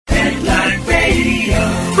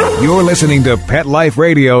You're listening to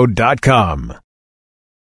PetLifeRadio.com.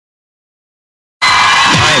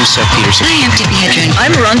 Hi, I'm Seth Peterson. Hi, I'm Debbie Hedren.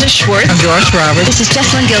 I'm Rhonda Schwartz. I'm Josh Roberts. This is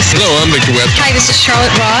Jessalyn Gilson. Hello, I'm Victor Webb. Hi, this is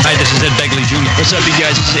Charlotte Ross. Hi, this is Ed Begley Jr. What's up, you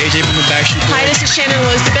guys? This is AJ from the Backstreet Boys. Hi, this is Shannon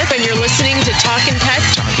Elizabeth, and you're listening to Talkin'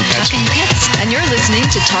 Pets. Talking Pets. And you're listening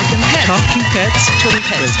to Talkin' Pets. Talking Pets Talkin'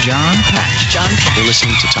 Pets. with John Patch. John Patch. You're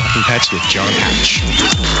listening to Talking Pets with John Patch.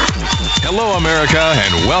 Hello, America,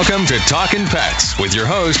 and welcome to Talkin' Pets with your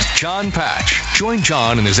host, John Patch. Join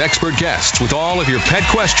John and his expert guests with all of your pet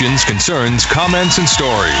questions, concerns, comments, and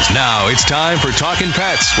stories. Now it's time for Talkin'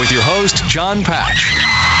 Pets with your host, John Patch.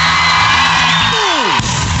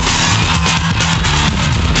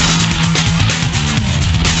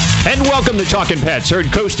 And welcome to Talkin' Pets,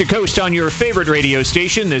 heard coast to coast on your favorite radio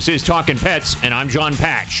station. This is Talkin' Pets, and I'm John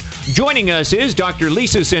Patch. Joining us is Dr.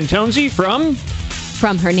 Lisa Santonzi from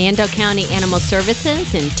Hernando County Animal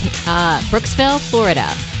Services in Brooksville,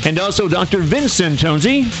 Florida. And also Dr. Vince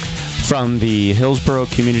Santonzi from the Hillsborough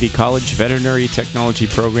Community College Veterinary Technology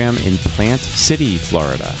Program in Plant City,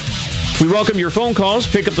 Florida. We welcome your phone calls.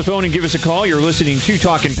 Pick up the phone and give us a call. You're listening to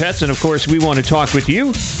Talkin' Pets, and of course, we want to talk with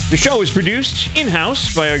you. The show is produced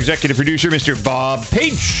in-house by our executive producer, Mr. Bob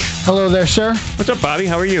Page. Hello there, sir. What's up, Bobby?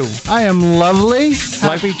 How are you? I am lovely.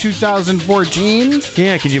 Happy 2014.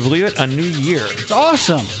 Yeah, can you believe it? A new year. It's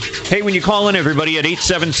awesome. Hey, when you call in, everybody, at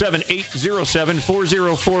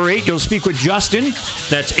 877-807-4048, you'll speak with Justin.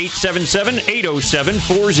 That's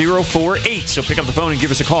 877-807-4048. So pick up the phone and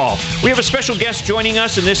give us a call. We have a special guest joining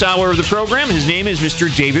us in this hour of the program. His name is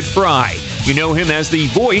Mr. David Fry. You know him as the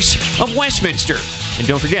voice of Westminster. And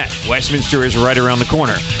don't forget, Westminster is right around the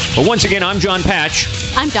corner. But once again, I'm John Patch.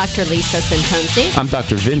 I'm Dr. Lisa Santonzi. I'm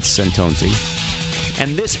Dr. Vince Santonzi.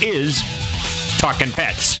 And this is Talkin'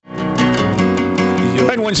 Pets.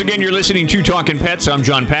 And once again, you're listening to Talkin' Pets. I'm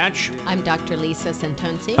John Patch. I'm Dr. Lisa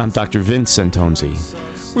Santonzi. I'm Dr. Vince Santonzi.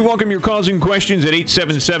 We welcome your calls and questions at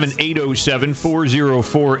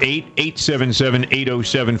 877-807-4048,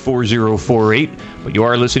 877-807-4048. But you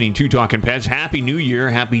are listening to Talkin' Pets. Happy New Year.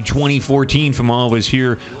 Happy 2014 from all of us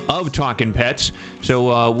here of Talkin' Pets.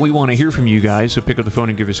 So we want to hear from you guys, so pick up the phone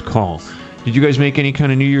and give us a call. Did you guys make any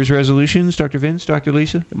kind of New Year's resolutions, Dr. Vince, Dr.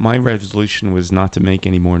 Lisa? My resolution was not to make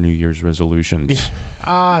any more New Year's resolutions.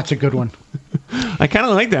 It's a good one. I kind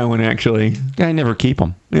of like that one, actually. I never keep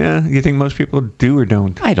them. Yeah, you think most people do or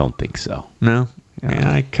don't? I don't think so. No?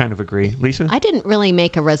 Yeah, I kind of agree. Lisa? I didn't really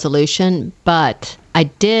make a resolution, but I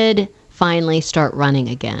did finally start running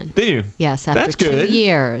again. Did you? Yes, after 2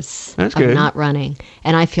 years of not running.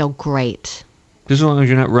 And I feel great. Just as long as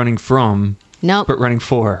you're not running from, nope, but running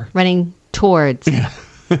for. Running towards. Yeah.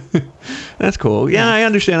 That's cool. Yeah, I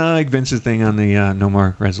understand. I like Vince's thing on the no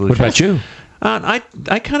more resolution. What about you? I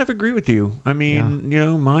kind of agree with you. I mean,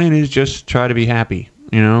 mine is just try to be happy,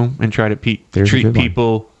 and try to treat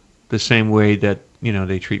people the same way that,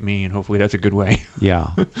 they treat me, and hopefully that's a good way.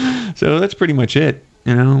 Yeah. So that's pretty much it,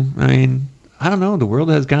 I mean, I don't know. The world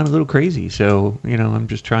has gone a little crazy, so, I'm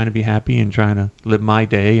just trying to be happy and trying to live my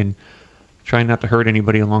day and trying not to hurt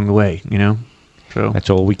anybody along the way, So that's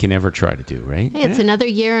all we can ever try to do, right? Hey, it's another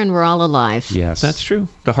year and we're all alive. Yes. That's true.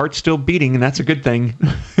 The heart's still beating, and that's a good thing.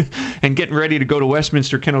 And getting ready to go to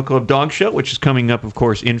Westminster Kennel Club Dog Show, which is coming up, of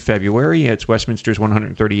course, in February. It's Westminster's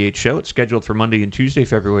 138th show. It's scheduled for Monday and Tuesday,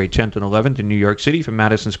 February 10th and 11th in New York City from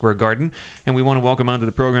Madison Square Garden. And we want to welcome onto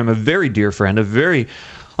the program a very dear friend, a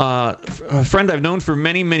friend I've known for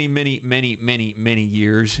many, many, many, many, many, many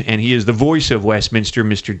years, and he is the voice of Westminster,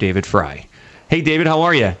 Mr. David Fry. Hey, David, how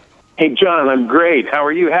are you? Hey, John, I'm great. How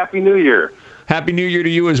are you? Happy New Year. Happy New Year to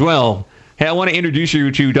you as well. Hey, I want to introduce you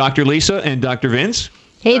to Dr. Lisa and Dr. Vince.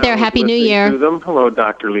 Hey there, Happy New Year. To them. Hello,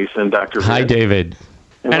 Dr. Lisa and Dr. Vince. Hi, David.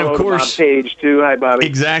 And of course, Bob Page, too. Hi, Bobby.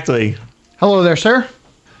 Exactly. Hello there, sir.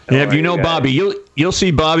 Yeah, if you know Bobby, you'll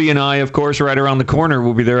see Bobby and I, of course, right around the corner.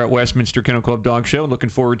 We'll be there at Westminster Kennel Club Dog Show. Looking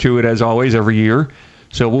forward to it, as always, every year.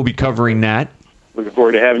 So we'll be covering that. Looking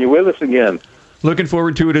forward to having you with us again. Looking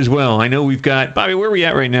forward to it as well. I know we've got, Bobby, where are we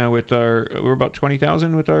at right now with we're about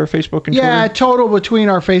 20,000 with our Facebook and Twitter? Yeah, total between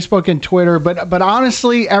our Facebook and Twitter. But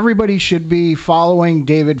honestly, everybody should be following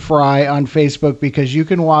David Fry on Facebook because you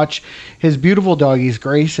can watch his beautiful doggies,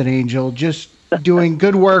 Grace and Angel, just doing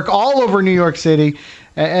good work all over New York City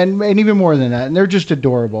and even more than that. And they're just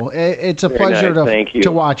adorable. It's a pleasure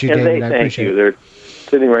to watch you, David. I appreciate it. They're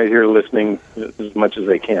sitting right here listening as much as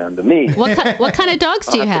they can to me. What kind of dogs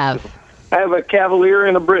do you have? I have a Cavalier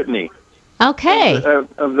and a Brittany. Okay. Of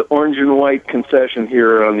the orange and white concession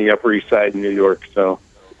here on the Upper East Side in New York. So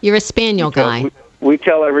you're a spaniel guy. We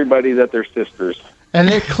tell everybody that they're sisters. And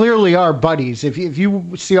they clearly are buddies. If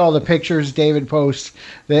you see all the pictures David posts,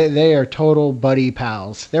 they are total buddy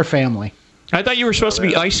pals. They're family. I thought you were supposed to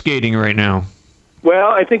be ice skating right now. Well,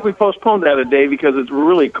 I think we postponed that a day because it's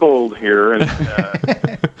really cold here. And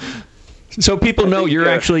so people know you're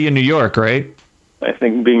actually in New York, right? I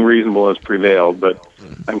think being reasonable has prevailed, but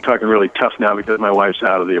I'm talking really tough now because my wife's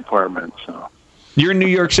out of the apartment. So you're in New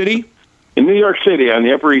York City? In New York City, on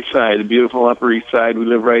the Upper East Side, the beautiful Upper East Side. We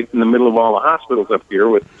live right in the middle of all the hospitals up here.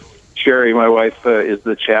 With Sherry, my wife, is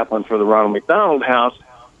the chaplain for the Ronald McDonald House,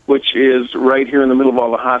 which is right here in the middle of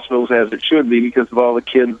all the hospitals, as it should be, because of all the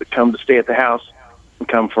kids that come to stay at the house and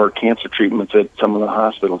come for cancer treatments at some of the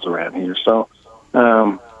hospitals around here. So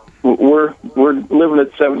we're living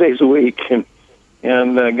it 7 days a week, and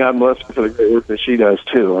God bless her for the great work that she does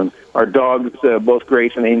too. And our dogs, both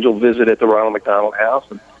Grace and Angel, visit at the Ronald McDonald House.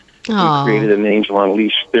 And we created an Angel on a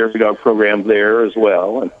Leash therapy dog program there as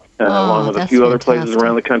well, and along with a few other places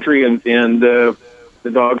around the country. And the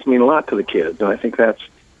dogs mean a lot to the kids, and I think that's,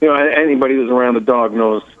 anybody who's around a dog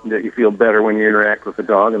knows that you feel better when you interact with the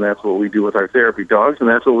dog, and that's what we do with our therapy dogs, and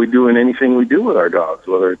that's what we do in anything we do with our dogs,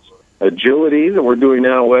 whether it's agility that we're doing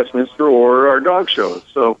now at Westminster or our dog shows.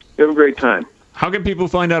 So we have a great time. How can people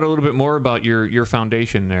find out a little bit more about your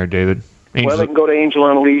foundation there, David? Well, they can go to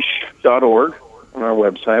angelonaleash.org. On our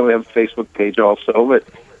website. We have a Facebook page also, but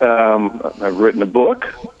I've written a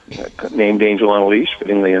book named Angel on a Leash,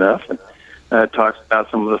 fittingly enough, and talks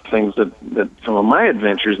about some of the things that some of my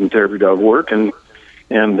adventures in therapy dog work, and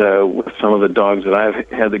with some of the dogs that I've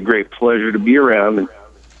had the great pleasure to be around and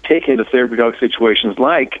take into therapy dog situations,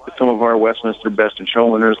 like some of our Westminster Best in Show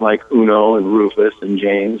winners, like Uno and Rufus and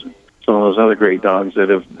James, and some of those other great dogs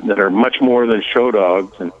that are much more than show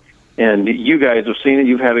dogs. And you guys have seen it.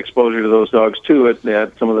 You've had exposure to those dogs too at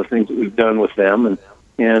some of the things that we've done with them,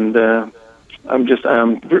 and I'm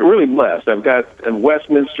really blessed. I've got in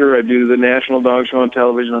Westminster. I do the National Dog Show on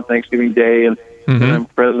television on Thanksgiving Day, and I'm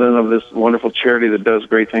president of this wonderful charity that does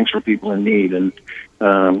great things for people in need. And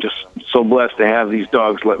I'm just so blessed to have these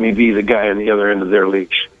dogs let me be the guy on the other end of their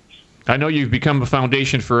leash. I know you've become a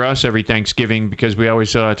foundation for us every Thanksgiving because we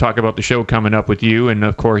always talk about the show coming up with you, and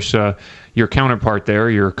of course your counterpart there,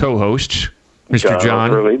 your co-host, Mr.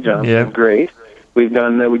 John. John's great. We've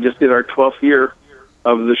done. We just did our 12th year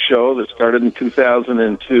of the show that started in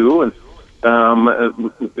 2002, and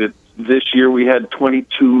this year we had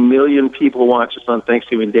 22 million people watch us on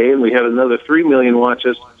Thanksgiving Day, and we had another 3 million watch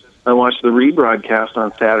the rebroadcast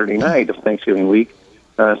on Saturday night of Thanksgiving week.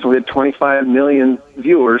 So we had 25 million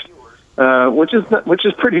viewers. Which is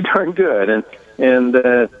pretty darn good, and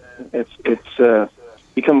it's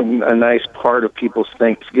become a nice part of people's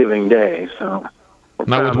Thanksgiving Day. So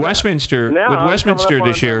now with Westminster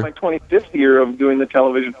this year, my 25th year of doing the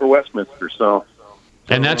television for Westminster.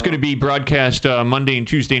 And that's going to be broadcast Monday and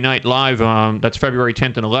Tuesday night live. That's February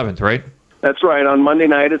 10th and 11th, right? That's right. On Monday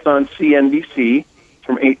night, it's on CNBC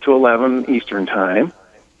from 8 to 11 Eastern Time,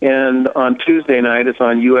 and on Tuesday night, it's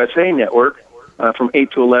on USA Network. From 8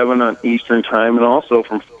 to 11 on Eastern Time, and also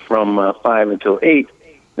from 5 until 8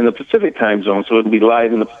 in the Pacific Time Zone. So it'll be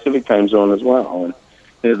live in the Pacific Time Zone as well.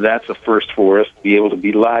 And that's a first for us, to be able to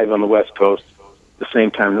be live on the West Coast at the same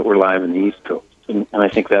time that we're live in the East Coast. And I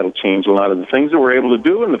think that'll change a lot of the things that we're able to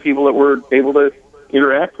do and the people that we're able to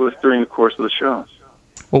interact with during the course of the show.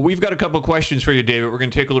 Well, we've got a couple of questions for you, David. We're going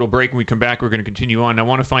to take a little break. When we come back, we're going to continue on. I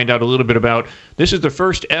want to find out a little bit about, this is the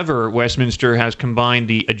first ever Westminster has combined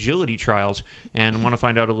the agility trials, and I want to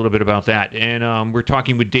find out a little bit about that. And we're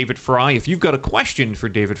talking with David Fry. If you've got a question for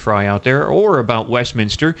David Fry out there, or about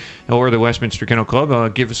Westminster, or the Westminster Kennel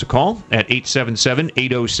Club, give us a call at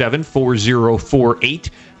 877-807-4048.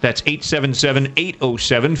 That's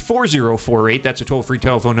 877-807-4048. That's a toll-free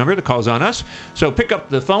telephone number. The call's on us. So pick up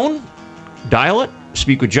the phone, dial it,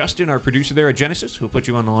 speak with Justin, our producer there at Genesis, who'll put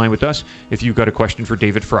you on the line with us if you've got a question for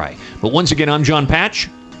David Fry. But once again, I'm John Patch.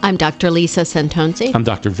 I'm Dr. Lisa Santonzi. I'm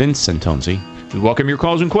Dr. Vince Santonzi. We welcome your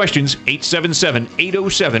calls and questions,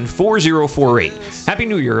 877-807-4048. Happy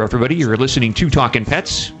New Year, everybody. You're listening to Talkin'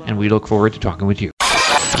 Pets, and we look forward to talking with you.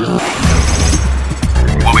 We'll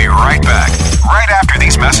be right back, right after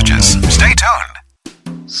these messages. Stay tuned.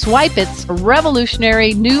 Swipe It's a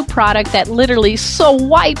revolutionary new product that literally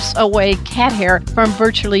swipes away cat hair from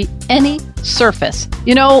virtually any surface.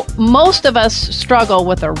 You know, most of us struggle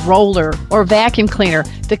with a roller or vacuum cleaner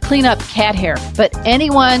to clean up cat hair, but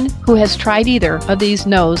anyone who has tried either of these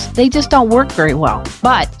knows they just don't work very well.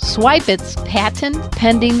 But Swipe It's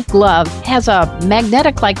patent-pending glove has a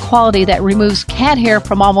magnetic-like quality that removes cat hair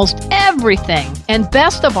from almost everything. And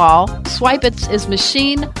best of all, Swipe It is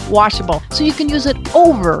machine washable, so you can use it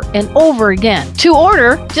over and over again. To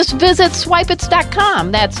order, just visit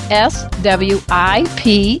swipets.com. That's SWIPETS.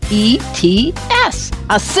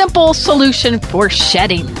 A simple solution for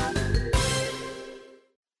shedding.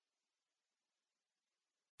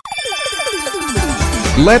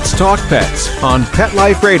 Let's Talk Pets on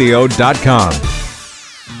PetLifeRadio.com.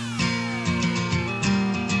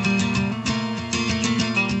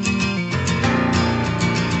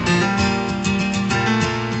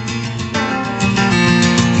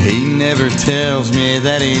 He never tells me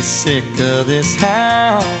that he's sick of this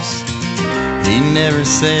house. He never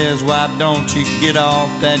says, why don't you get off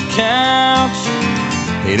that couch?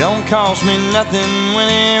 He don't cost me nothing when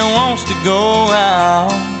he wants to go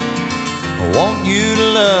out. I want you to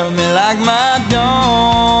love me like my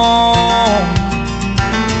dog.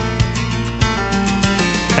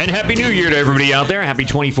 And Happy New Year to everybody out there. Happy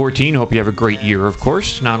 2014. Hope you have a great year, of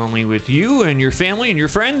course. Not only with you and your family and your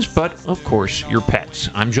friends, but, of course, your pets.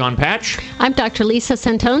 I'm John Patch. I'm Dr. Lisa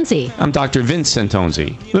Santonzi. I'm Dr. Vince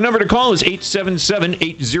Santonzi. The number to call is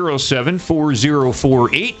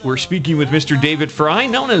 877-807-4048. We're speaking with Mr. David Fry,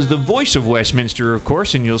 known as the voice of Westminster, of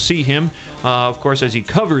course, and you'll see him, of course, as he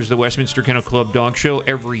covers the Westminster Kennel Club Dog Show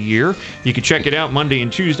every year. You can check it out Monday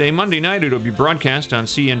and Tuesday. Monday night, it'll be broadcast on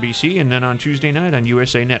CNBC, and then on Tuesday night on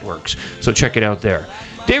USA Networks. So check it out there.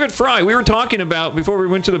 David Fry, we were talking about, before we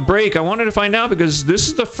went to the break, I wanted to find out, because this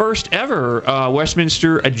is the first ever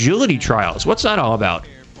Westminster Agility Trials. What's that all about?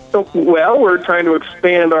 Well, we're trying to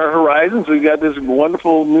expand our horizons. We've got this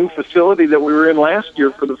wonderful new facility that we were in last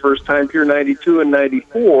year for the first time, Pier 92 and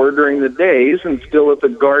 94 during the days, and still at the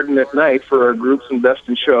Garden at night for our groups and Best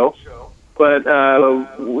in Show. But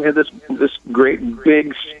we had this great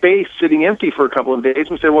big space sitting empty for a couple of days,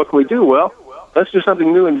 and we said, what can we do? Well, let's do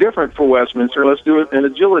something new and different for Westminster. Let's do an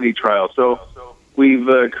agility trial. So we've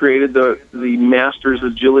created the Masters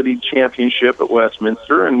Agility Championship at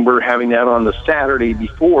Westminster, and we're having that on the Saturday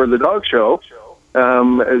before the dog show.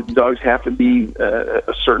 Dogs have to be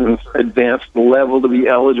a certain advanced level to be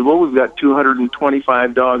eligible. We've got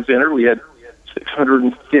 225 dogs entered. We had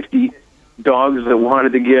 650 dogs that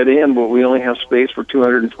wanted to get in, but we only have space for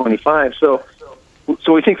 225. So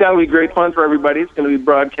we think that'll be great fun for everybody. It's going to be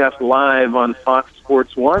broadcast live on Fox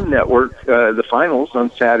Sports 1 network, the finals on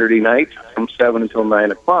Saturday night from 7 until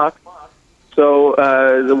 9 o'clock. So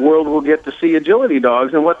the world will get to see agility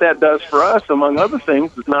dogs. And what that does for us, among other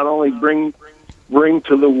things, is not only bring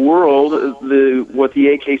to the world what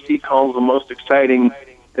the AKC calls the most exciting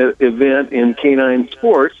event in canine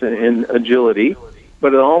sports in agility,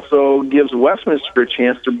 but it also gives Westminster a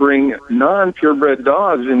chance to bring non-purebred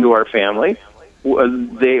dogs into our family.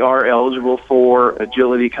 They are eligible for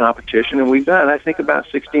agility competition, and we've got, I think, about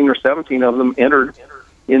 16 or 17 of them entered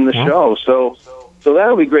in the show. So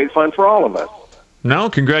that'll be great fun for all of us. No,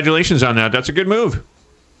 congratulations on that. That's a good move.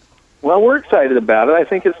 Well, we're excited about it. I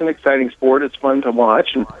think it's an exciting sport. It's fun to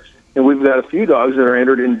watch, and we've got a few dogs that are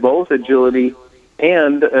entered in both agility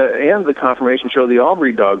and the confirmation show, the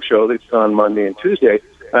Albury Dog Show, that's on Monday and Tuesday.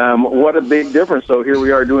 What a big difference! So here we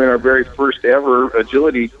are doing our very first ever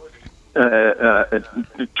agility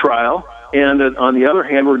trial, and on the other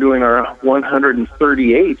hand, we're doing our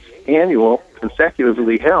 138th annual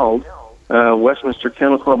consecutively held Westminster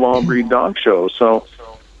Kennel Club All-Breed Dog Show. So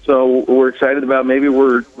we're excited about maybe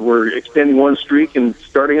we're extending one streak and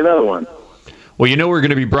starting another one. Well, you know we're going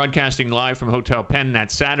to be broadcasting live from Hotel Penn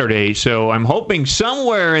that Saturday, so I'm hoping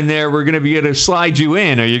somewhere in there we're going to be able to slide you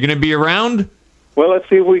in. Are you going to be around? Well, let's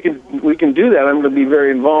see if we can do that. I'm going to be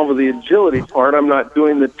very involved with the agility part. I'm not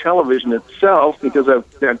doing the television itself because I've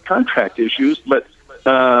had contract issues, but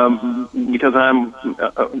because I'm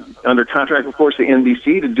under contract, of course, to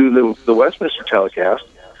NBC to do the Westminster telecast.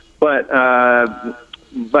 But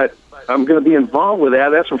I'm going to be involved with that.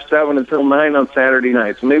 That's from 7 until 9 on Saturday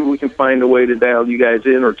night. So maybe we can find a way to dial you guys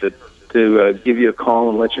in or to give you a call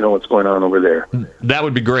and let you know what's going on over there. That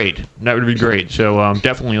would be great. That would be great. So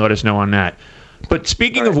definitely let us know on that. But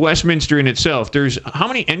speaking of Westminster in itself, there's how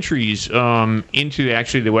many entries into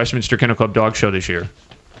actually the Westminster Kennel Club Dog Show this year?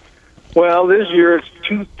 Well, this year it's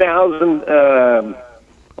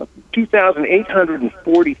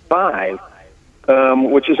 2,845,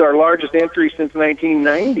 which is our largest entry since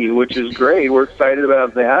 1990, which is great. We're excited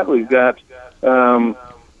about that. We've got,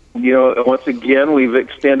 once again, we've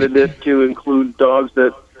extended it to include dogs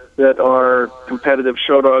that are competitive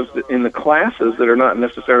show dogs in the classes that are not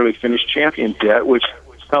necessarily finished champions yet, which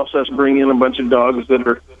helps us bring in a bunch of dogs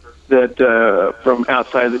that from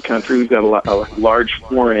outside the country. We've got a large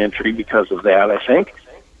foreign entry because of that, I think,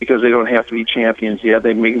 because they don't have to be champions yet.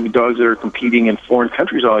 They may be dogs that are competing in foreign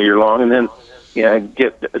countries all year long, and then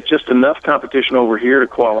get just enough competition over here to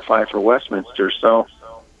qualify for Westminster. So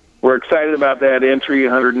we're excited about that entry,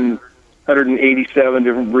 187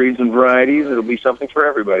 different breeds and varieties. It'll be something for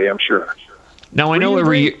everybody, I'm sure. Now, I know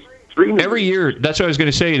every year, that's what I was going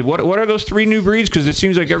to say. What are those 3 new breeds? Because it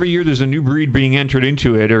seems like every year there's a new breed being entered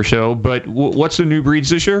into it or so. But what's the new breeds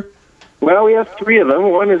this year? Well, we have 3 of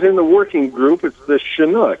them. One is in the working group. It's the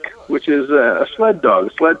Chinook, which is a sled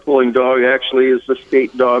dog. A sled pulling dog actually is the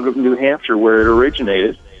state dog of New Hampshire, where it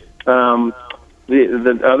originated. Another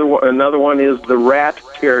one is the Rat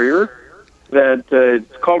Terrier. That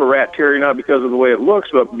it's called a Rat Terrier not because of the way it looks,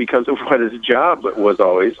 but because of what its job was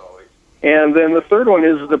always. And then the third one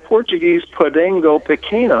is the Portuguese Podengo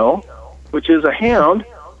Pequeno, which is a hound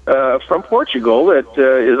from Portugal that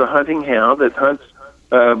is a hunting hound that hunts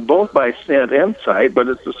both by scent and sight, but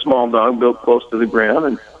it's a small dog built close to the ground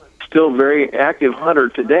and still a very active hunter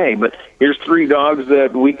today. But here's 3 dogs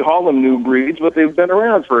that we call them new breeds, but they've been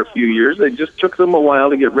around for a few years. They just took them a while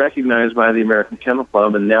to get recognized by the American Kennel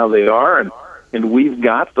Club, and now they are, and we've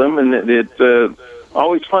got them, and it's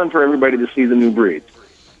always fun for everybody to see the new breeds.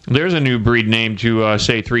 There's a new breed name to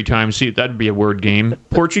say 3 times. See, that'd be a word game.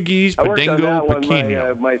 Portuguese Podengo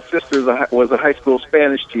Pequeno. My sister was a high school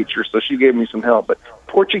Spanish teacher, so she gave me some help. But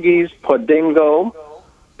Portuguese Podengo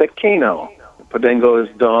Pequeno. Podengo is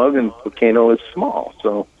dog, and Pequeno is small.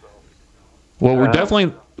 So, well, we're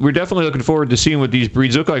definitely looking forward to seeing what these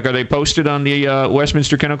breeds look like. Are they posted on the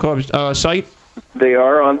Westminster Kennel Club site? They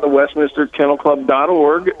are on the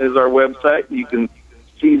WestminsterKennelClub.org is our website. You can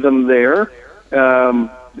see them there.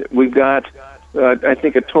 We've got, I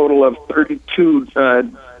think, a total of 32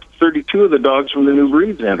 of the dogs from the new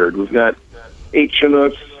breeds entered. We've got 4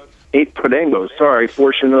 Chinooks,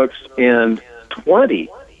 and 20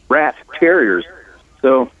 Rat Terriers.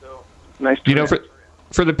 So, nice to know.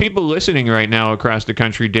 For the people listening right now across the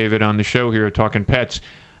country, David, on the show here at Talking Pets,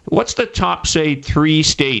 what's the top, say, 3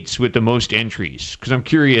 states with the most entries? Because I'm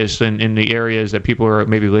curious in the areas that people are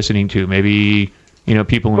maybe listening to. Maybe,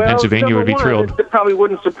 people in Pennsylvania would be thrilled. It probably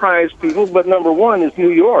wouldn't surprise people, but number 1 is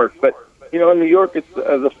New York. But, in New York, it's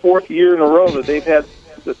the 4th year in a row that they've had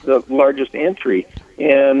the largest entry.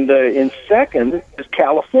 And in second is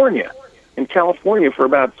California. In California, for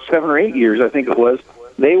about 7 or 8 years, I think it was,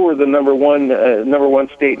 they were the number one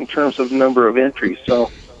state in terms of number of entries. So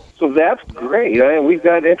that's great. We've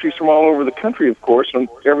got entries from all over the country, of course, from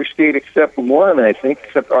every state except one, I think,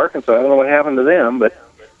 except Arkansas. I don't know what happened to them, but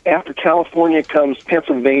after California comes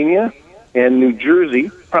Pennsylvania and New Jersey.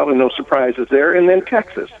 Probably no surprises there, and then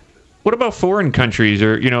Texas. What about foreign countries?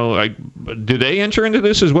 Or do they enter into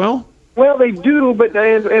this as well? Well, they do, but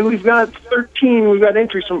and we've got 13. We've got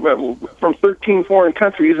entries from 13 foreign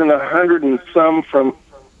countries and 100 and some from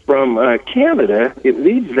Canada. It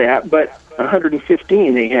leads that, but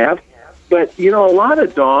 115 they have. But a lot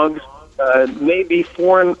of dogs may be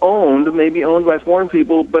foreign owned, may be owned by foreign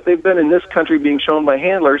people, but they've been in this country being shown by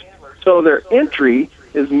handlers. So their entry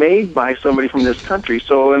is made by somebody from this country.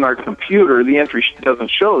 So in our computer, the entry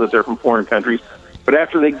doesn't show that they're from foreign countries. But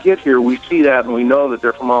after they get here, we see that, and we know that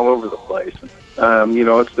they're from all over the place.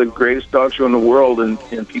 It's the greatest dog show in the world, and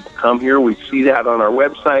people come here. We see that on our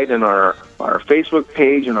website and our Facebook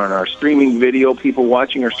page and on our streaming video. People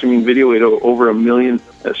watching our streaming video. We had over 1 million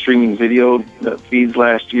streaming video feeds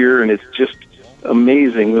last year, and it's just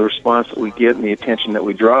amazing the response that we get and the attention that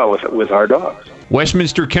we draw with our dogs.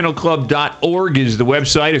 WestminsterKennelClub.org is the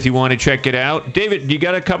website if you want to check it out. David, you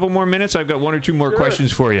got a couple more minutes? I've got 1 or 2 more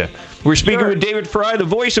questions for you. We're speaking with David Fry, the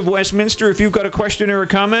voice of Westminster. If you've got a question or a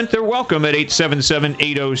comment, they're welcome at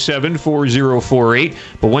 877-807-4048.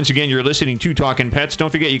 But once again, you're listening to Talkin' Pets. Don't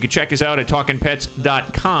forget, you can check us out at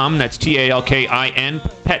TalkinPets.com. That's TALKIN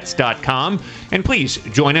Pets.com. And please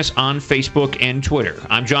join us on Facebook and Twitter.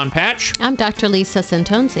 I'm John Patch. I'm Dr. Lisa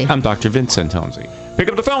Santonzi. I'm Dr. Vince Santonzi. Pick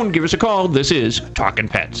up the phone, give us a call. This is Talkin'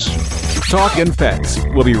 Pets. Talkin' Pets.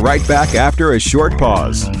 We'll be right back after a short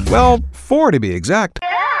pause. Well, 4 to be exact.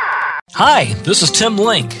 Hi, this is Tim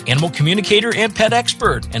Link, animal communicator and pet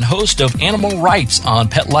expert and host of Animal Rights on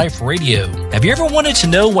Pet Life Radio. Have you ever wanted to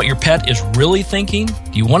know what your pet is really thinking?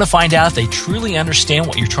 Do you want to find out if they truly understand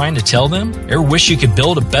what you're trying to tell them? Ever wish you could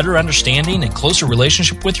build a better understanding and closer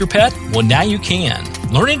relationship with your pet? Well, now you can.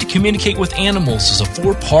 Learning to communicate with animals is a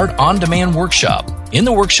 4-part on-demand workshop. In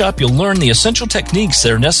the workshop, you'll learn the essential techniques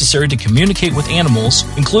that are necessary to communicate with animals,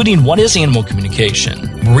 including what is animal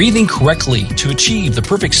communication, breathing correctly to achieve the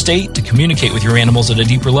perfect state to communicate with your animals at a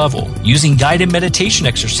deeper level, using guided meditation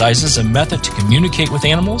exercises, a method to communicate with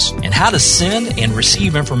animals, and how to send and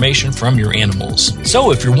receive information from your animals.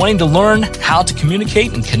 So if you're wanting to learn how to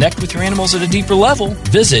communicate and connect with your animals at a deeper level,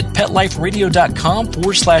 visit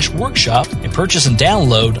PetLifeRadio.com/workshop and purchase and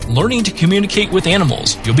download Learning to Communicate with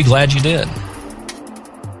Animals. You'll be glad you did.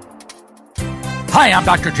 Hi, I'm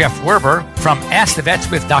Dr. Jeff Werber from Ask the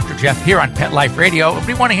Vets with Dr. Jeff here on Pet Life Radio.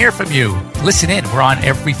 We want to hear from you. Listen in. We're on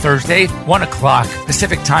every Thursday, 1 o'clock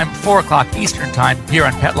Pacific Time, 4 o'clock Eastern Time here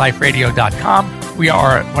on PetLifeRadio.com. We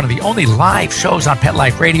are one of the only live shows on Pet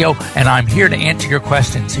Life Radio, and I'm here to answer your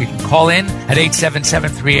questions. So you can call in at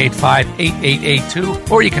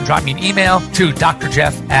 877-385-8882, or you can drop me an email to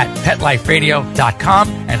drjeff@PetLifeRadio.com,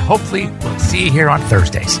 and hopefully we'll see you here on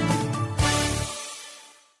Thursdays.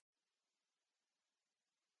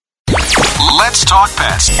 Let's talk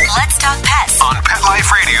pets. Let's talk pets On Pet Life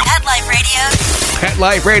Radio. Pet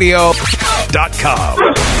Life Radio.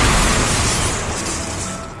 PetLifeRadio.com.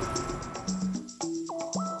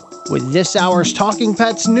 With this hour's Talking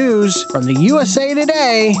Pets news from the USA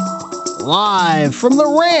Today, live from the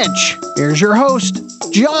ranch, here's your host,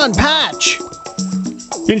 John Patch.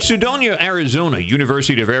 In Sedonia, Arizona,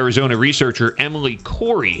 University of Arizona researcher Emily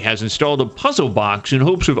Corey has installed a puzzle box in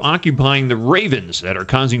hopes of occupying the ravens that are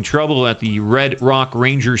causing trouble at the Red Rock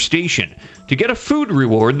Ranger Station. To get a food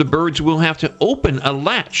reward, the birds will have to open a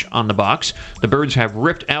latch on the box. The birds have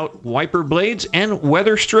ripped out wiper blades and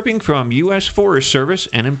weather stripping from U.S. Forest Service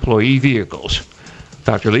and employee vehicles.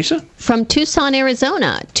 Dr. Lisa? From Tucson,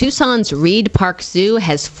 Arizona, Tucson's Reed Park Zoo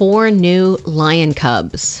has 4 new lion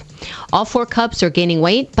cubs. All 4 cubs are gaining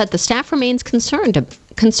weight, but the staff remains concerned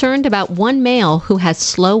about one male who has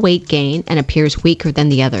slow weight gain and appears weaker than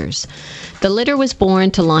the others. The litter was born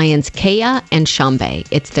to lions Kea and Shambe.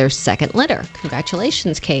 It's their second litter.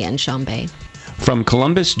 Congratulations, Kea and Shambe. From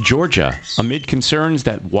Columbus, Georgia, amid concerns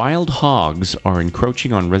that wild hogs are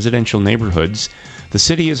encroaching on residential neighborhoods, the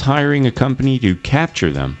city is hiring a company to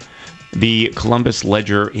capture them. The Columbus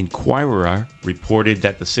Ledger-Inquirer reported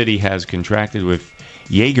that the city has contracted with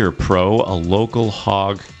Jaeger Pro, a local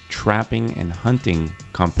hog trapping and hunting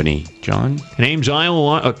company. John? In Ames,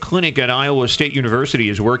 Iowa, a clinic at Iowa State University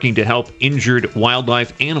is working to help injured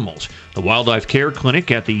wildlife animals. The Wildlife Care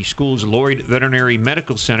Clinic at the school's Lloyd Veterinary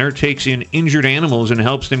Medical Center takes in injured animals and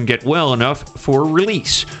helps them get well enough for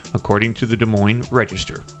release, according to the Des Moines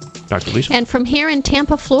Register. Dr. Lisa? And from here in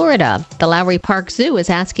Tampa, Florida, the Lowry Park Zoo is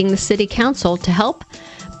asking the city council to help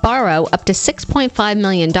borrow up to $6.5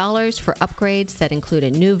 million for upgrades that include a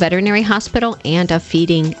new veterinary hospital and a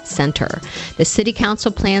feeding center. The city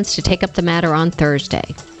council plans to take up the matter on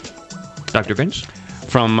Thursday. Dr. Vince?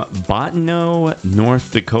 From Bottineau,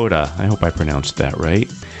 North Dakota, I hope I pronounced that right,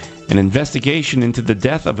 an investigation into the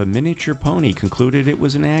death of a miniature pony concluded it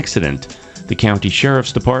was an accident. The county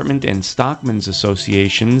sheriff's department and stockmen's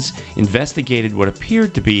associations investigated what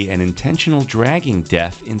appeared to be an intentional dragging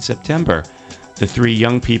death in September. The 3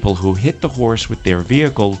 young people who hit the horse with their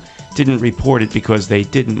vehicle didn't report it because they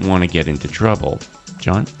didn't want to get into trouble.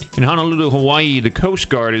 John? In Honolulu, Hawaii, the Coast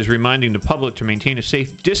Guard is reminding the public to maintain a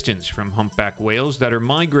safe distance from humpback whales that are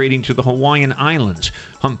migrating to the Hawaiian Islands.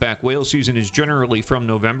 Humpback whale season is generally from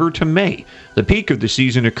November to May. The peak of the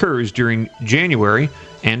season occurs during January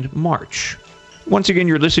and March. Once again,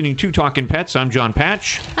 you're listening to Talkin' Pets. I'm John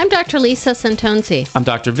Patch. I'm Dr. Lisa Santonzi. I'm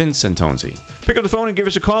Dr. Vince Santonzi. Pick up the phone and give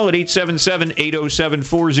us a call at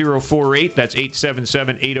 877-807-4048. That's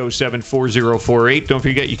 877-807-4048. Don't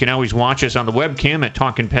forget, you can always watch us on the webcam at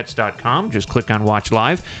talkinpets.com. Just click on Watch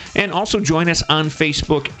Live. And also join us on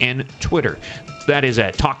Facebook and Twitter. That is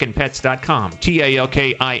at talkinpets.com.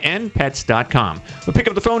 TALKIN pets.com. But pick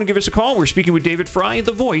up the phone and give us a call. We're speaking with David Fry,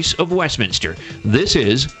 the voice of Westminster. This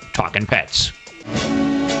is Talkin' Pets.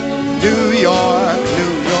 New York,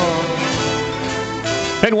 New York.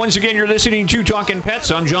 And once again, you're listening to Talkin'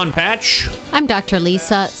 Pets. I'm John Patch. I'm Dr.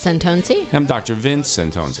 Lisa Santonzi. I'm Dr. Vince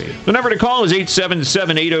Santonzi. The number to call is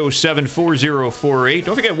 877-807-4048.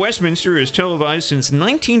 Don't forget, Westminster is televised since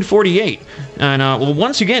 1948 and will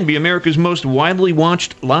once again be America's most widely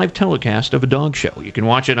watched live telecast of a dog show. You can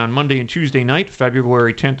watch it on Monday and Tuesday night,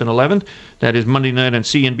 February 10th and 11th. That is Monday night on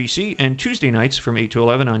CNBC and Tuesday nights from 8 to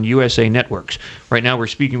 11 on USA Networks. Right now, we're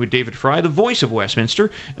speaking with David Fry, the voice of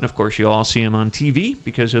Westminster. And, of course, you'll all see him on TV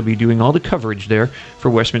because he'll be doing all the coverage there for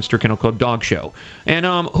Westminster Kennel Club Dog Show. And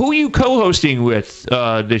who are you co-hosting with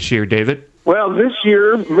this year, David? Well, this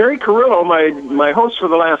year, Mary Carrillo, my host for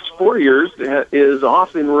the last 4 years, is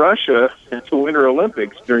off in Russia at the Winter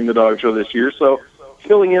Olympics during the dog show this year. So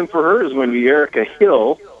filling in for her is going to be Erica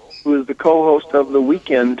Hill, who is the co-host of the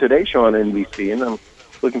Weekend Today show on NBC, and I'm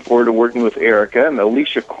looking forward to working with Erica. And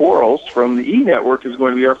Alicia Quarles from the E! Network is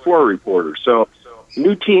going to be our floor reporter. So,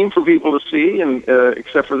 new team for people to see, and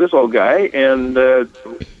except for this old guy, and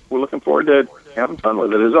we're looking forward to having fun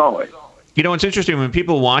with it as always. You know, it's interesting when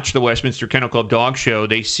people watch the Westminster Kennel Club Dog Show,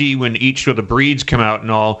 they see when each of the breeds come out and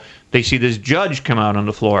all, they see this judge come out on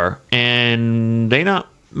the floor, and they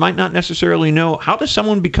might not necessarily know, how does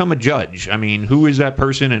someone become a judge? I mean, who is that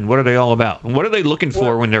person and what are they all about? And what are they looking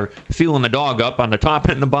for when they're feeling the dog up on the top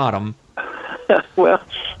and the bottom? Well,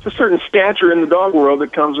 it's a certain stature in the dog world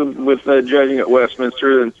that comes with judging at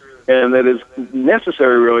Westminster, and that is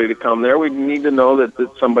necessary really to come there. We need to know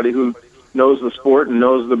that somebody who knows the sport and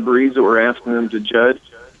knows the breeds that we're asking them to judge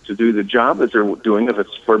to do the job that they're doing, if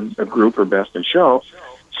it's for a group or best in show.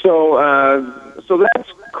 So that's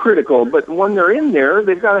critical. But when they're in there,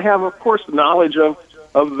 they've got to have, of course, knowledge of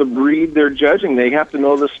the breed they're judging. They have to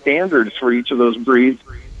know the standards for each of those breeds.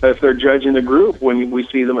 If they're judging a group, when we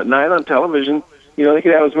see them at night on television, you know, they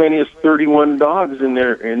could have as many as 31 dogs in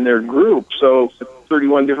their group. So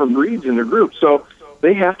 31 different breeds in their group. So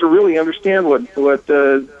they have to really understand what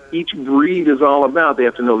each breed is all about. They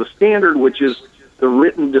have to know the standard, which is the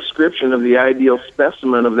written description of the ideal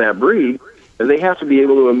specimen of that breed. And they have to be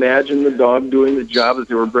able to imagine the dog doing the job that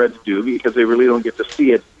they were bred to do, because they really don't get to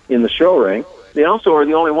see it in the show ring. They also are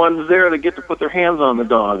the only ones there that get to put their hands on the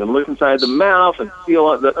dog and look inside the mouth and feel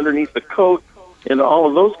underneath the coat and all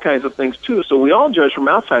of those kinds of things, too. So we all judge from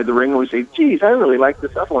outside the ring, and we say, geez, I really like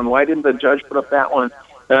this other one. Why didn't the judge put up that one?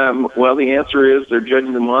 Well, the answer is they're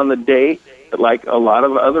judging them on the day. Like a lot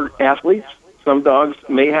of other athletes, some dogs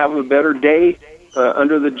may have a better day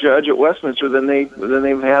under the judge at Westminster than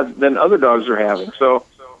other dogs are having. So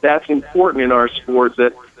that's important in our sport,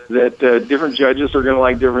 that different judges are going to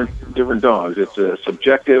like different dogs. It's a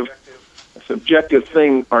subjective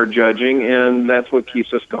thing, our judging, and that's what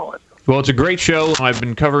keeps us going. Well, it's a great show. I've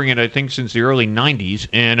been covering it, I think, since the early 90s,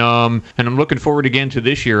 and I'm looking forward again to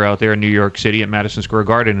this year out there in New York City at Madison Square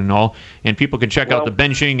Garden and all, and people can check out the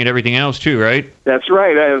benching and everything else, too, right? That's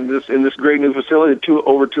right. I have this great new facility,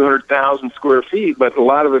 over 200,000 square feet, but a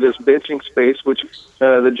lot of it is benching space, which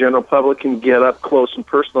the general public can get up close and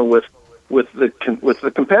personal with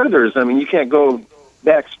the competitors. I mean, you can't go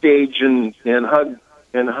backstage and hug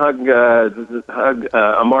Amari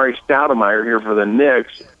Stoudemire here for the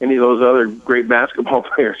Knicks, any of those other great basketball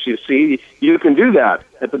players. You see, you can do that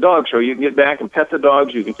at the dog show. You can get back and pet the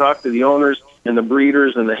dogs. You can talk to the owners and the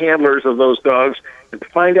breeders and the handlers of those dogs and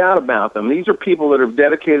find out about them. These are people that have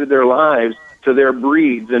dedicated their lives to their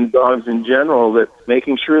breeds and dogs in general, that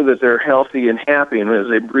making sure that they're healthy and happy, and as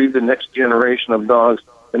they breed the next generation of dogs,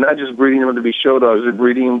 they're not just breeding them to be show dogs, they're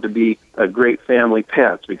breeding them to be great family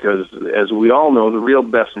pets, because as we all know, the real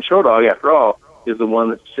best in show dog, after all, is the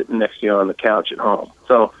one that's sitting next to you on the couch at home.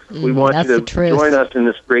 So we want you to join us in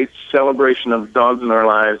this great celebration of dogs in our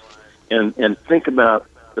lives, and think about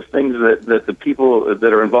the things that the people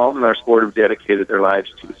that are involved in our sport have dedicated their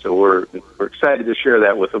lives to. So we're excited to share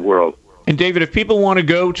that with the world. And David, if people want to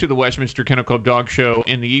go to the Westminster Kennel Club Dog Show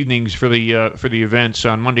in the evenings for the events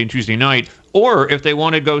on Monday and Tuesday night, or if they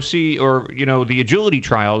want to go see the agility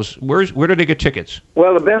trials, where do they get tickets?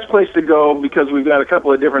 Well, the best place to go, because we've got a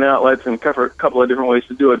couple of different outlets and a couple of different ways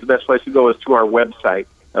to do it, the best place to go is to our website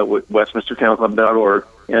at westminsterkennelclub.org,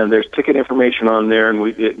 and there's ticket information on there, and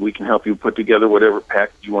we can help you put together whatever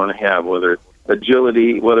package you want to have, whether it's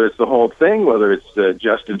agility, whether it's the whole thing, whether it's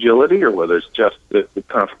just agility, or whether it's just the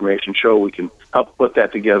confirmation show. We can help put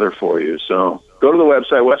that together for you. So go to the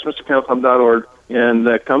website, westminsterkennelclub.org, and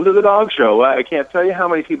come to the dog show. I can't tell you how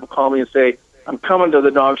many people call me and say, I'm coming to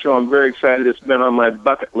the dog show, I'm very excited, it's been on my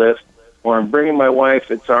bucket list, or I'm bringing my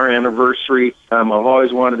wife, it's our anniversary, I've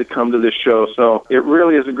always wanted to come to this show. So it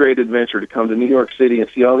really is a great adventure to come to New York City and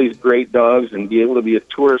see all these great dogs and be able to be a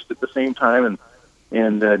tourist at the same time,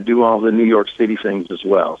 and do all the New York City things as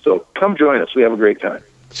well. So come join us. We have a great time.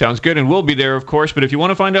 Sounds good, and we'll be there, of course. But if you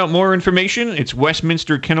want to find out more information, it's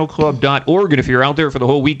westminsterkennelclub.org. And if you're out there for the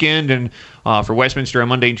whole weekend, and for Westminster on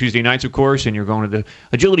Monday and Tuesday nights, of course, and you're going to the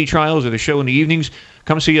agility trials or the show in the evenings,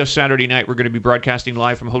 come see us Saturday night. We're going to be broadcasting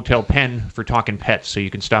live from Hotel Penn for Talkin' Pets, so you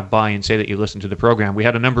can stop by and say that you listened to the program. We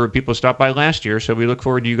had a number of people stop by last year, so we look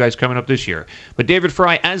forward to you guys coming up this year. But David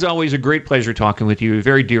Fry, as always, a great pleasure talking with you, a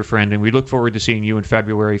very dear friend, and we look forward to seeing you in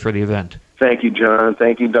February for the event. Thank you, John.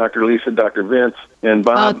 Thank you, Dr. Lisa, Dr. Vince, and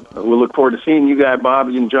Bob. We'll look forward to seeing you guys, Bob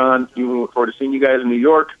and John. We look forward to seeing you guys in New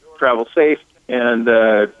York. Travel safe, and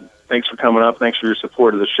thanks for coming up. Thanks for your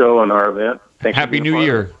support of the show and our event. Thanks. Happy New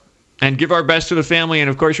Year. And give our best to the family and,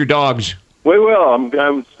 of course, your dogs. We will.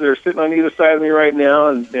 They're sitting on either side of me right now,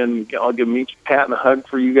 and I'll give them each a pat and a hug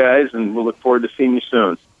for you guys, and we'll look forward to seeing you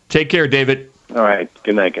soon. Take care, David. All right.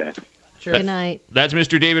 Good night, guys. Sure. Good night. That's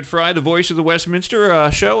Mr. David Fry, the voice of the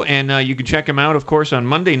Westminster show, and you can check him out, of course, on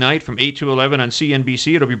Monday night from 8 to 11 on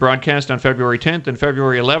CNBC. It'll be broadcast on February 10th and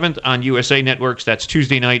February 11th on USA Networks. That's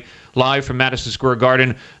Tuesday night, live from Madison Square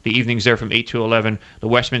Garden. The evenings there from 8 to 11, the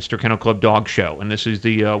Westminster Kennel Club Dog Show. And this is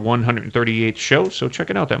the 138th show, so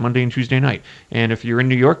check it out that Monday and Tuesday night. And if you're in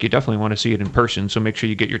New York, you definitely want to see it in person, so make sure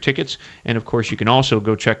you get your tickets. And, of course, you can also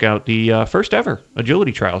go check out the first ever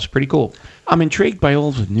agility trials. Pretty cool. I'm intrigued by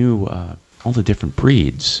all the new... all the different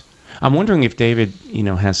breeds. I'm wondering if David,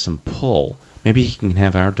 has some pull. Maybe he can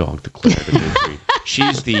have our dog declared a new breed.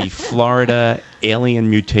 She's the Florida alien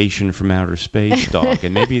mutation from outer space dog,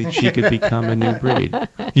 and maybe she could become a new breed.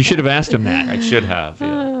 You should have asked him that. I should have,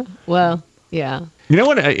 yeah. Well, yeah. You know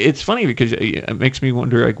what? It's funny because it makes me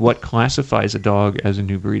wonder, like, what classifies a dog as a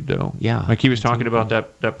new breed, though. Yeah. Like he was talking about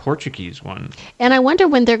that Portuguese one. And I wonder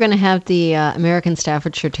when they're going to have the American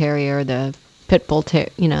Staffordshire Terrier, the Pit Bull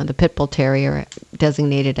Terrier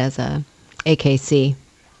designated as a AKC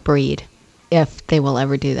breed, if they will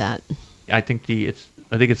ever do that. I think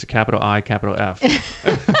it's a capital I, capital F.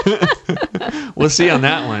 We'll see on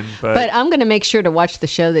that one. But I'm going to make sure to watch the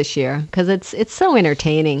show this year because it's so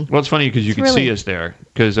entertaining. Well, it's funny because you can see us there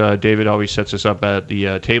because David always sets us up at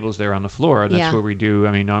the tables there on the floor. That's where we do.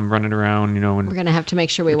 I mean, I'm running around, and we're going to have to make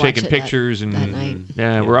sure we watch taking pictures that night.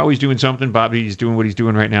 Yeah, we're always doing something. Bobby's doing what he's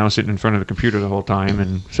doing right now, sitting in front of the computer the whole time,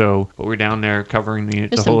 and so but we're down there covering the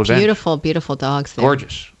whole event. Beautiful, beautiful dogs there.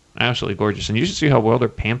 Gorgeous, absolutely gorgeous, and you should see how well they're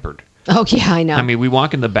pampered. Oh yeah, I know. I mean, we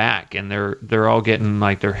walk in the back, and they're all getting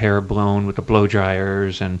like their hair blown with the blow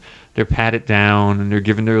dryers, and they're patted down, and they're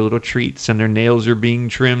given their little treats, and their nails are being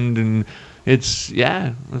trimmed, and it's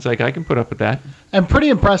like I can put up with that. And pretty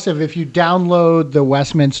impressive. If you download the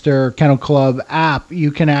Westminster Kennel Club app,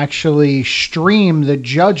 you can actually stream the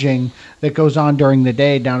judging that goes on during the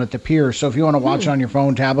day down at the pier. So if you want to watch it on your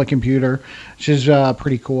phone, tablet, computer, which is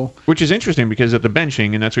pretty cool. Which is interesting because at the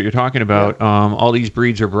benching, and that's what you're talking about, all these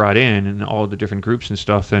breeds are brought in and all the different groups and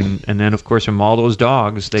stuff. And then, of course, from all those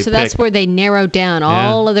dogs, they pick. That's where they narrow down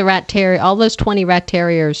all of the rat terrier, all those 20 rat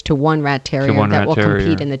terriers to one rat terrier that will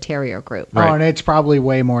compete in the terrier group. Right. Oh, and it's probably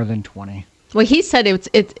way more than 20. Well, he said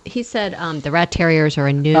he said the rat terriers are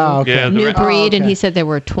a new new breed, and he said there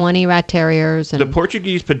were 20 rat terriers. And the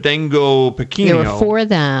Portuguese Pendengo Pequeno. There were 4 of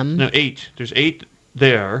them. No, 8. There's 8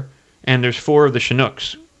 there, and there's 4 of the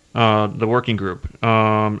Chinooks, the working group.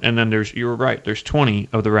 And then you were right. There's 20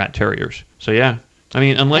 of the rat terriers. So yeah. I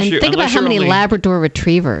mean, think about how many Labrador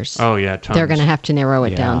Retrievers. Oh yeah, tons. They're going to have to narrow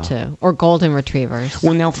it down to, or Golden Retrievers.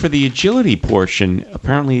 Well, now for the agility portion,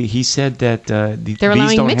 apparently he said that these don't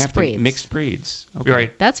have to mixed breeds. Okay.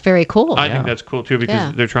 Right. That's very cool. I think that's cool too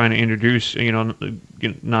because they're trying to introduce,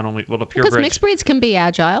 not only the purebreds. Because mixed breeds can be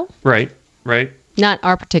agile. Right. Not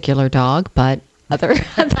our particular dog, but other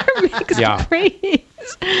mixed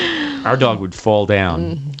breeds. Our dog would fall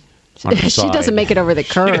down. She doesn't make it over the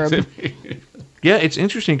curb. Yeah, it's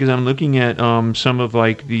interesting because I'm looking at some of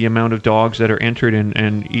like the amount of dogs that are entered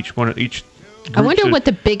and each. I wonder what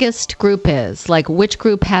the biggest group is. Like, which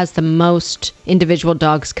group has the most individual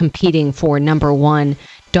dogs competing for number one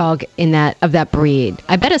dog of that breed?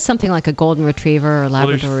 I bet it's something like a Golden Retriever or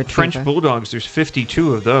Labrador Retriever. French Bulldogs. There's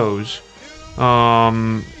 52 of those.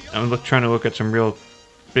 I'm trying to look at some real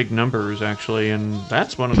big numbers actually, and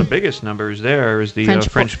that's one of the biggest numbers. There is the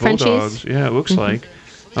French Bulldogs. Yeah, it looks like.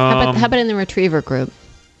 How about in the Retriever group?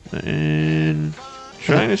 And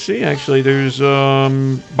trying to see, actually. There's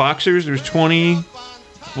Boxers, there's 20.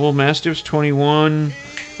 Bull Mastiffs, 21.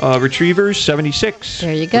 Retrievers, 76.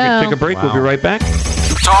 There you go. We're going to take a break. Wow. We'll be right back.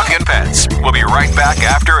 Talking Pets. We'll be right back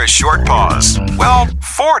after a short pause. Well,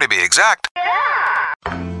 4 to be exact.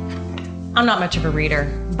 I'm not much of a reader,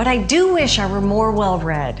 but I do wish I were more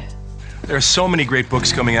well-read. There are so many great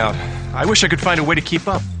books coming out. I wish I could find a way to keep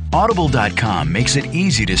up. Audible.com makes it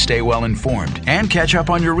easy to stay well informed and catch up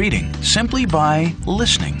on your reading simply by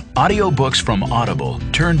listening. Audiobooks from Audible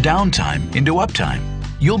turn downtime into uptime.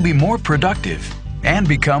 You'll be more productive and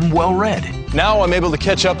become well read. Now I'm able to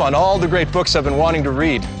catch up on all the great books I've been wanting to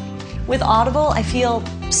read. With Audible, I feel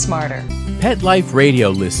smarter. Pet Life Radio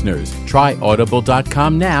listeners, try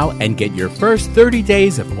Audible.com now and get your first 30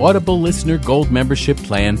 days of Audible Listener Gold membership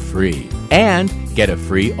plan free. And get a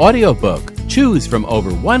free audiobook. Choose from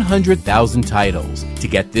over 100,000 titles. To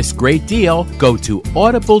get this great deal, go to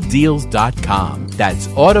audibledeals.com. That's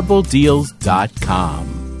audibledeals.com.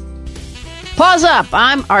 Pause up.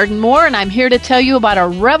 I'm Arden Moore, and I'm here to tell you about a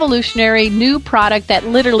revolutionary new product that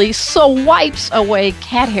literally wipes away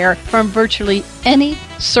cat hair from virtually any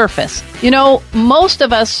surface. You know, most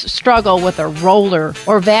of us struggle with a roller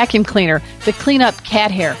or vacuum cleaner to clean up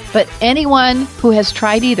cat hair, but anyone who has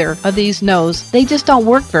tried either of these knows they just don't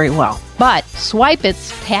work very well. But Swipe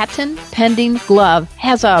It's patent-pending glove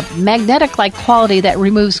has a magnetic-like quality that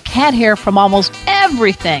removes cat hair from almost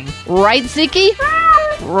everything. Right, Zeke?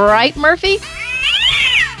 Right, Murphy?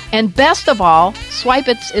 And best of all, Swipe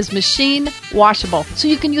It is machine washable, so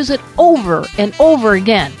you can use it over and over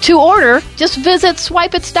again. To order, just visit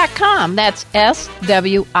swipeits.com. That's SWIPETS.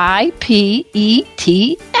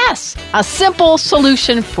 A simple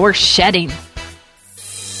solution for shedding.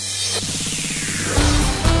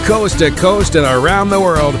 Coast to coast and around the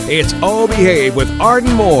world, it's Oh Behave with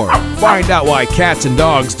Arden Moore. Find out why cats and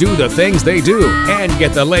dogs do the things they do and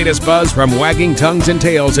get the latest buzz from wagging tongues and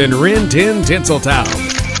tails in Rin Tin Tinseltown.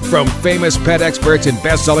 From famous pet experts and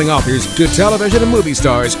best-selling authors to television and movie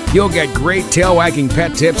stars, you'll get great tail-wagging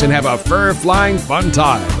pet tips and have a fur-flying fun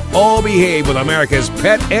time. Oh Behave with America's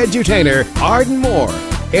pet edutainer, Arden Moore.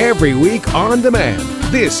 Every week on demand.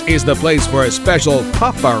 This is the place for a special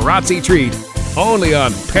paparazzi treat. Only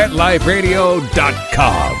on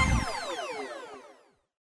PetLifeRadio.com.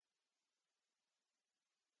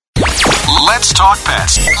 Let's talk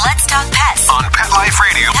pets. Let's talk pets On Pet Life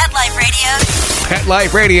Radio. Pet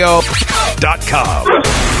Life Radio. PetLifeRadio.com.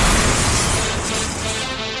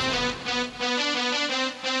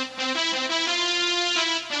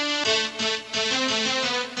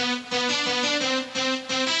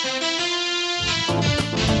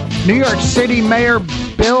 New York City Mayor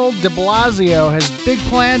Bill de Blasio has big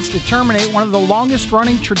plans to terminate one of the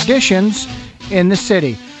longest-running traditions in the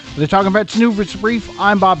city. The Talking Pets News Brief,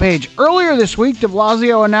 I'm Bob Page. Earlier this week, de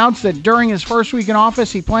Blasio announced that during his first week in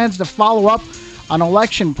office, he plans to follow up on an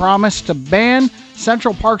election promise to ban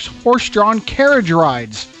Central Park's horse-drawn carriage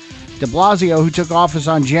rides. De Blasio, who took office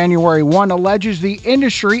on January 1, alleges the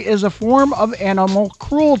industry is a form of animal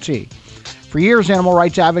cruelty. For years, animal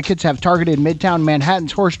rights advocates have targeted Midtown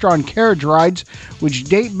Manhattan's horse-drawn carriage rides, which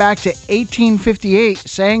date back to 1858,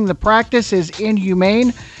 saying the practice is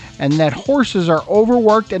inhumane and that horses are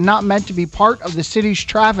overworked and not meant to be part of the city's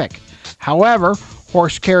traffic. However,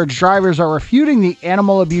 horse carriage drivers are refuting the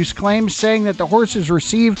animal abuse claims, saying that the horses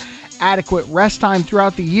receive adequate rest time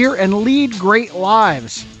throughout the year and lead great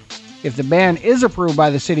lives. If the ban is approved by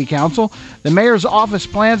the city council, the mayor's office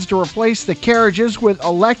plans to replace the carriages with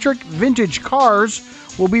electric vintage cars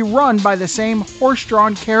will be run by the same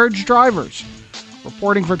horse-drawn carriage drivers.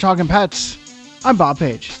 Reporting for Talking Pets, I'm Bob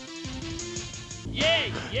Page.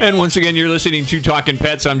 And once again, you're listening to Talking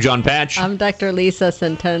Pets. I'm John Patch. I'm Dr. Lisa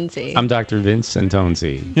Santonzi. I'm Dr. Vince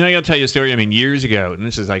Santonzi. You know, I got to tell you a story. I mean, years ago, and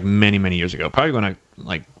this is like many, many years ago, probably when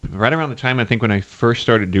right around the time I think when I first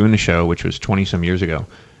started doing the show, which was 20-some years ago.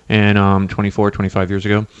 And 24, 25 years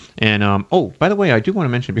ago. And, oh, by the way, I do want to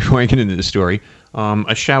mention before I get into the story,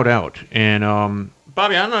 a shout out. And,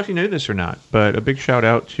 Bobby, I don't know if you knew this or not, but a big shout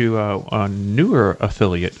out to a newer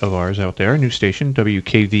affiliate of ours out there, a new station,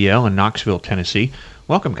 WKVL in Knoxville, Tennessee.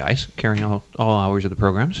 Welcome, guys, carrying all hours of the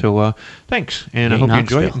program. So thanks, and I hope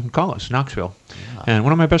Knoxville. you enjoy it. And call us, Knoxville. Yeah. And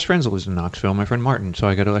one of my best friends lives in Knoxville, my friend Martin, so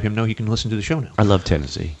I got to let him know he can listen to the show now. I love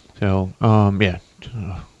Tennessee. So, yeah.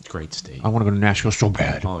 Great state. I want to go to Nashville so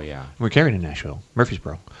bad. Oh, yeah. We're carried in Nashville,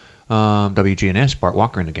 Murfreesboro. WGNS, Bart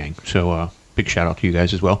Walker and the gang. So big shout out to you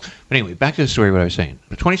guys as well. But anyway, back to the story, what I was saying.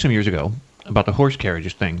 20-some years ago, about the horse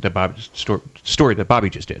carriages thing, that story that Bobby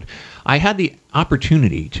just did, I had the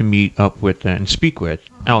opportunity to meet up with and speak with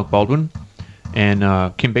Alec Baldwin and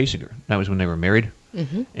Kim Basinger. That was when they were married.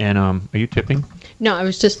 Mm-hmm. And are you tipping? No, I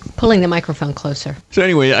was just pulling the microphone closer. So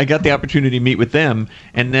anyway, I got the opportunity to meet with them,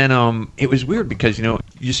 and then it was weird because, you know,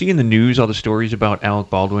 you see in the news all the stories about Alec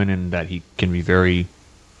Baldwin and that he can be very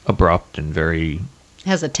abrupt and very...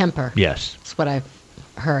 Has a temper. Yes. That's what I've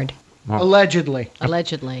heard. Well, Allegedly.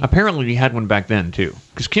 Apparently he had one back then, too.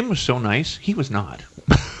 Because Kim was so nice. He was not.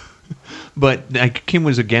 But Kim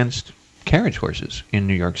was against carriage horses in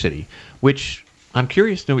New York City, which... I'm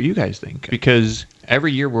curious to know what you guys think, because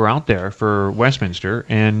every year we're out there for Westminster,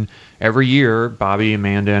 and every year Bobby,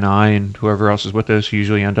 Amanda, and I, and whoever else is with us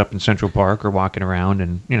usually end up in Central Park or walking around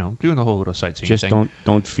and, you know, doing the whole little sightseeing just thing.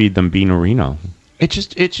 Don't feed them Beanerino. It's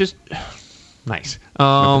just nice. The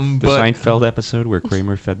Seinfeld episode where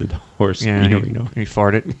Kramer fed the horse Beanerino. He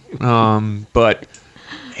farted. But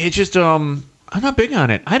it's just I'm not big on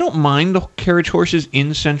it. I don't mind the carriage horses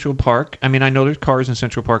in Central Park. I mean, I know there's cars in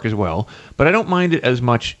Central Park as well, but I don't mind it as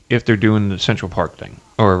much if they're doing the Central Park thing.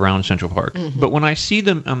 or around Central Park. Mm-hmm. But when I see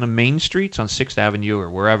them on the main streets on 6th Avenue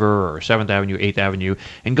or wherever, or 7th Avenue, 8th Avenue,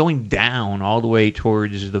 and going down all the way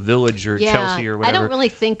towards the Village or Chelsea or whatever. I don't really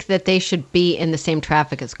think that they should be in the same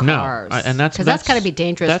traffic as cars. No, and that's got to be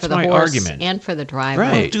dangerous for the my horse argument. and for the driver.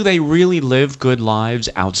 Well, do they really live good lives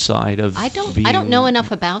outside of I don't know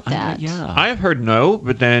enough about that. I have heard no,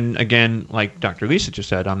 but then again, like Dr. Lisa just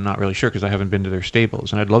said, I'm not really sure because I haven't been to their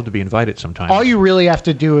stables, and I'd love to be invited sometime. All you really have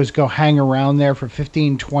to do is go hang around there for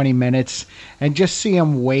 15, 20 minutes and just see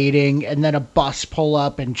them waiting, and then a bus pull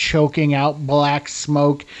up and choking out black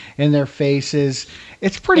smoke in their faces.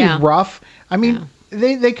 It's pretty rough. I mean,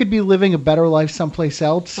 they could be living a better life someplace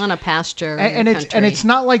else on a pasture, and it's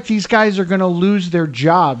not like these guys are going to lose their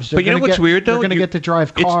jobs. But you know what's weird though? They're going to get to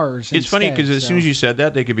drive cars. It's funny because as soon as you said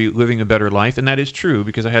that, they could be living a better life, and that is true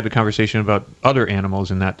because I had the conversation about other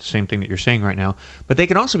animals and that same thing that you're saying right now. But they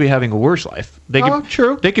could also be having a worse life.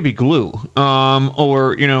 True. They could be glue,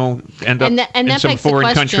 or end up in some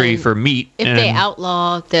foreign country for meat. If they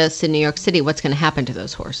outlaw this in New York City, what's going to happen to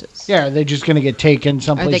those horses? Yeah, they're just going to get taken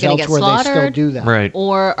someplace else where they still do that. Right.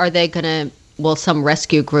 Or are they going to, some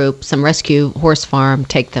rescue group, some rescue horse farm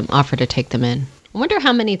offer to take them in? I wonder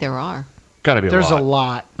how many there are. Got to be There's a a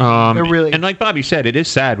lot. They're really, and like Bobby said, it is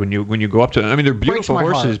sad when you go up to them. I mean, they're beautiful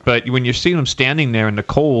horses, but when you see them standing there in the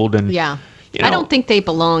cold and I don't think they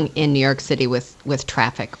belong in New York City with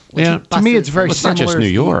traffic. To me, it's very similar not just New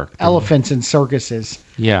York. To elephants and circuses.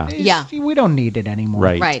 Yeah. We don't need it anymore.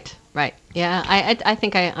 Right. Right. Yeah, I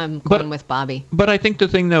think I'm going with Bobby. But I think the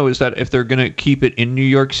thing, though, is that if they're going to keep it in New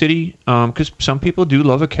York City, because some people do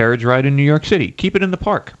love a carriage ride in New York City, keep it in the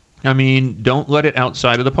park. I mean, don't let it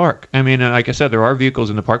outside of the park. I mean, like I said, there are vehicles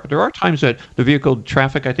in the park, but there are times that the vehicle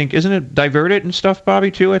traffic, I think, isn't it diverted and stuff, Bobby,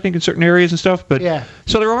 too, I think, in certain areas and stuff. But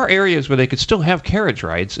so there are areas where they could still have carriage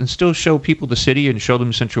rides and still show people the city and show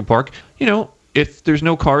them Central Park. If there's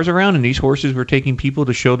no cars around and these horses were taking people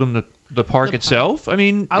to show them the park itself, I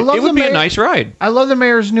mean, it would be a nice ride. I love the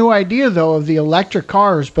mayor's new idea, though, of the electric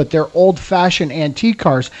cars, but they're old-fashioned antique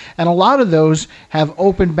cars. And a lot of those have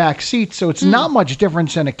open back seats, so it's not much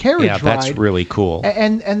difference than a carriage ride. Yeah, that's really cool.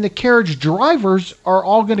 And the carriage drivers are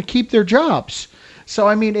all going to keep their jobs. So,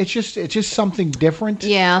 I mean, it's just something different.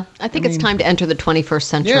 Yeah, I think it's time to enter the 21st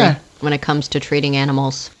century when it comes to treating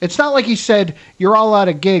animals. It's not like he said, you're all out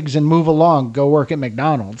of gigs and move along, go work at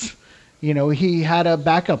McDonald's. He had a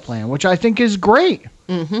backup plan, which I think is great.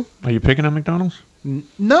 Mm-hmm. Are you picking on McDonald's?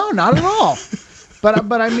 No, not at all.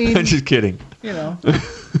 but I mean... I'm just kidding. Because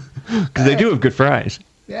they do have good fries.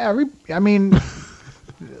 Yeah, I mean,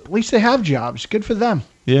 at least they have jobs. Good for them.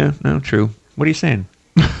 Yeah, no, true. What are you saying?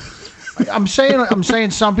 I'm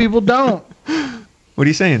saying some people don't. What are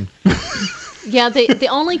you saying? Yeah, the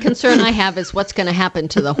only concern I have is what's going to happen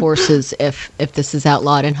to the horses if this is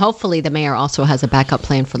outlawed, and hopefully the mayor also has a backup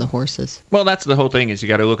plan for the horses. Well, that's the whole thing is you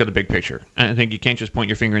got to look at the big picture. And I think you can't just point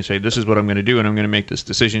your finger and say, this is what I'm going to do, and I'm going to make this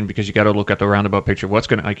decision, because you got to look at the roundabout picture. What's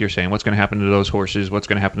going to, like you're saying, what's going to happen to those horses? What's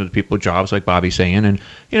going to happen to the people with jobs, like Bobby's saying? And,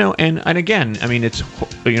 and again, I mean, it's,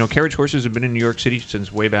 carriage horses have been in New York City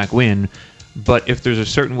since way back when. But if there's a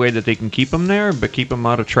certain way that they can keep them there, but keep them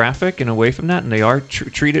out of traffic and away from that, and they are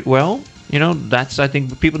treated well, I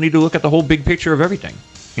think people need to look at the whole big picture of everything.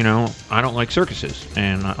 I don't like circuses,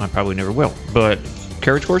 and I probably never will. But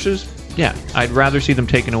carriage horses, yeah, I'd rather see them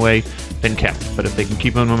taken away than kept. But if they can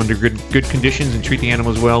keep them under good conditions and treat the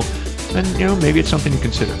animals well, then, maybe it's something to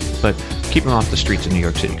consider. But keep them off the streets in New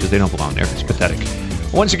York City, because they don't belong there. It's pathetic.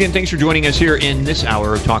 Once again, thanks for joining us here in this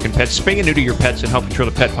hour of Talking Pets. Spay and neuter your pets and help control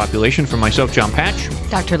the pet population. From myself, John Patch.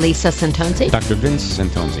 Dr. Lisa Santonzi. Dr. Vince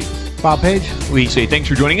Santonzi. Bob Page. We say thanks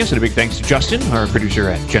for joining us, and a big thanks to Justin, our producer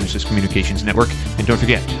at Genesis Communications Network. And don't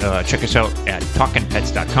forget, check us out at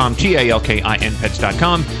talkinpets.com,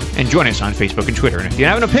 TALKINpets.com, and join us on Facebook and Twitter. And if you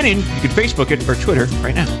have an opinion, you can Facebook it or Twitter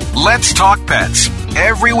right now. Let's Talk Pets,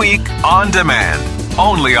 every week on demand,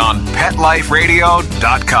 only on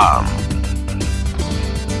PetLifeRadio.com.